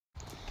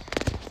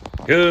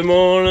Good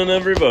morning,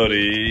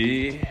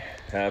 everybody.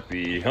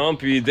 Happy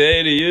humpy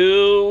day to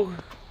you.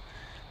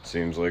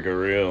 Seems like a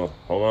real,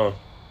 hold on.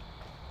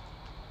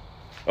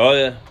 Oh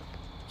yeah,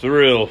 it's a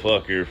real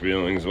fuck your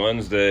feelings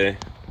Wednesday.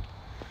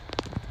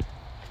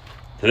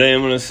 Today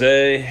I'm gonna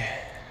say,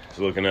 I was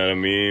looking at a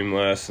meme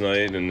last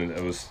night and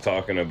it was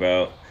talking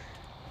about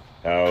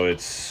how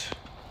it's,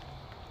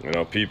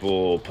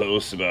 people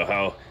post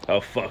about how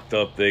fucked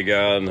up they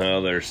got and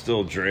how they're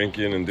still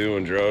drinking and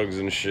doing drugs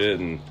and shit,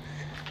 and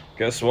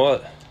guess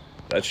what?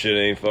 That shit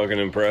ain't fucking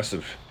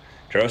impressive.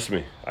 Trust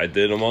me, I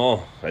did them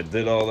all. I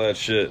did all that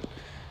shit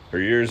for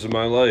years of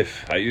my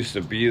life. I used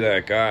to be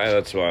that guy,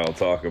 that's why I'll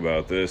talk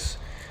about this.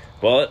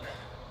 But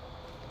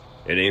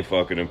it ain't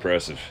fucking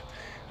impressive.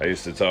 I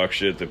used to talk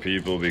shit to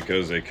people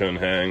because they couldn't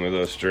hang with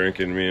us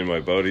drinking, me and my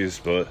buddies,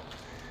 but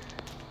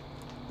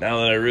now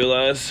that I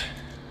realize,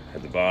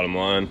 at the bottom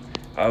line,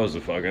 I was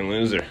a fucking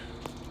loser.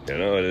 It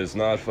is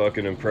not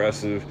fucking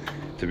impressive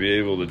to be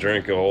able to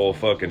drink a whole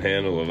fucking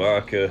handle of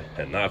vodka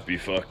and not be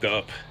fucked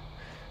up.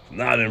 It's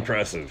not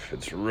impressive.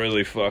 It's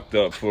really fucked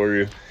up for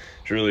you.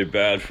 It's really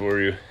bad for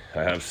you.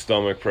 I have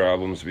stomach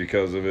problems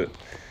because of it,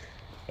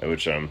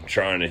 which I'm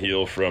trying to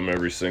heal from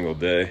every single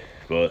day.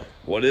 But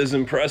what is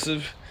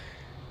impressive?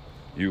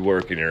 You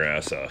working your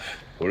ass off.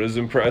 What is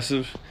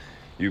impressive?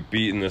 You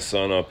beating the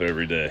sun up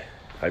every day.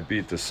 I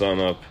beat the sun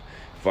up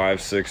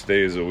 5-6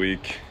 days a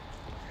week.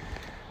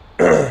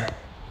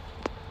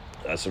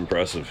 That's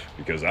impressive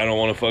because I don't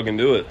want to fucking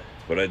do it,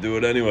 but I do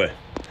it anyway.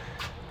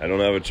 I don't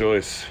have a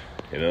choice.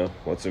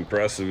 What's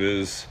impressive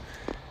is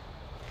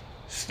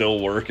still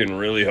working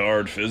really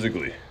hard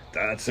physically.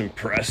 That's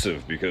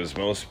impressive because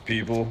most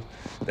people,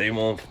 they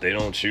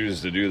don't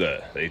choose to do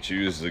that. They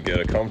choose to get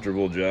a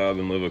comfortable job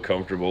and live a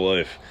comfortable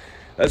life.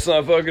 That's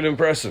not fucking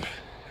impressive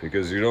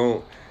because you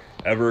don't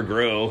ever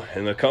grow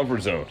in the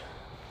comfort zone.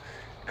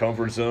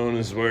 Comfort zone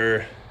is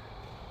where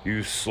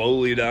you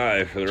slowly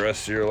die for the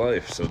rest of your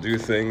life. So do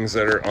things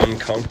that are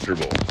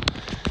uncomfortable.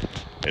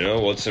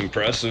 What's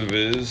impressive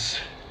is,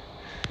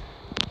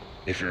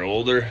 if you're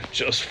older,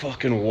 just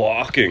fucking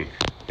walking.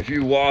 If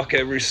you walk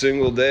every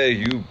single day,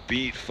 you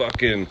beat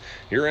fucking,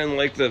 you're in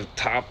like the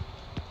top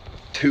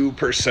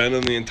 2%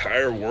 of the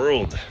entire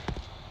world.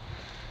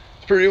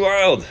 It's pretty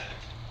wild.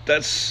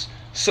 That's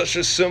such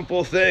a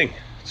simple thing.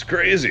 It's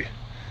crazy.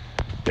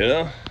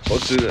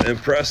 What's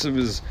impressive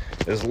is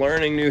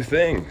learning new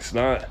things,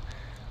 not,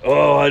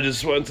 oh, I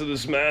just went to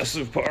this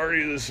massive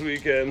party this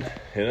weekend.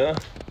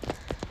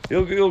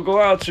 You'll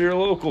go out to your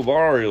local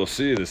bar, you'll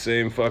see the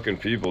same fucking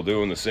people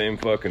doing the same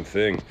fucking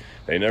thing.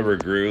 They never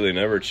grew, they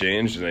never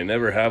changed, and they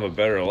never have a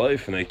better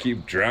life, and they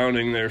keep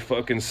drowning their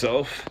fucking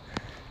self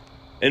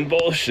in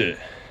bullshit,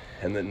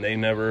 and then they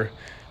never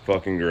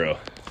fucking grow,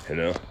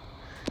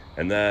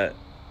 and that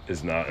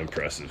is not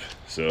impressive.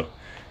 So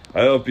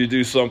I hope you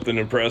do something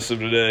impressive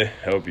today.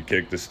 I hope you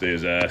kick this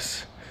day's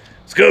ass.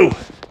 Let's go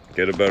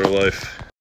get a better life.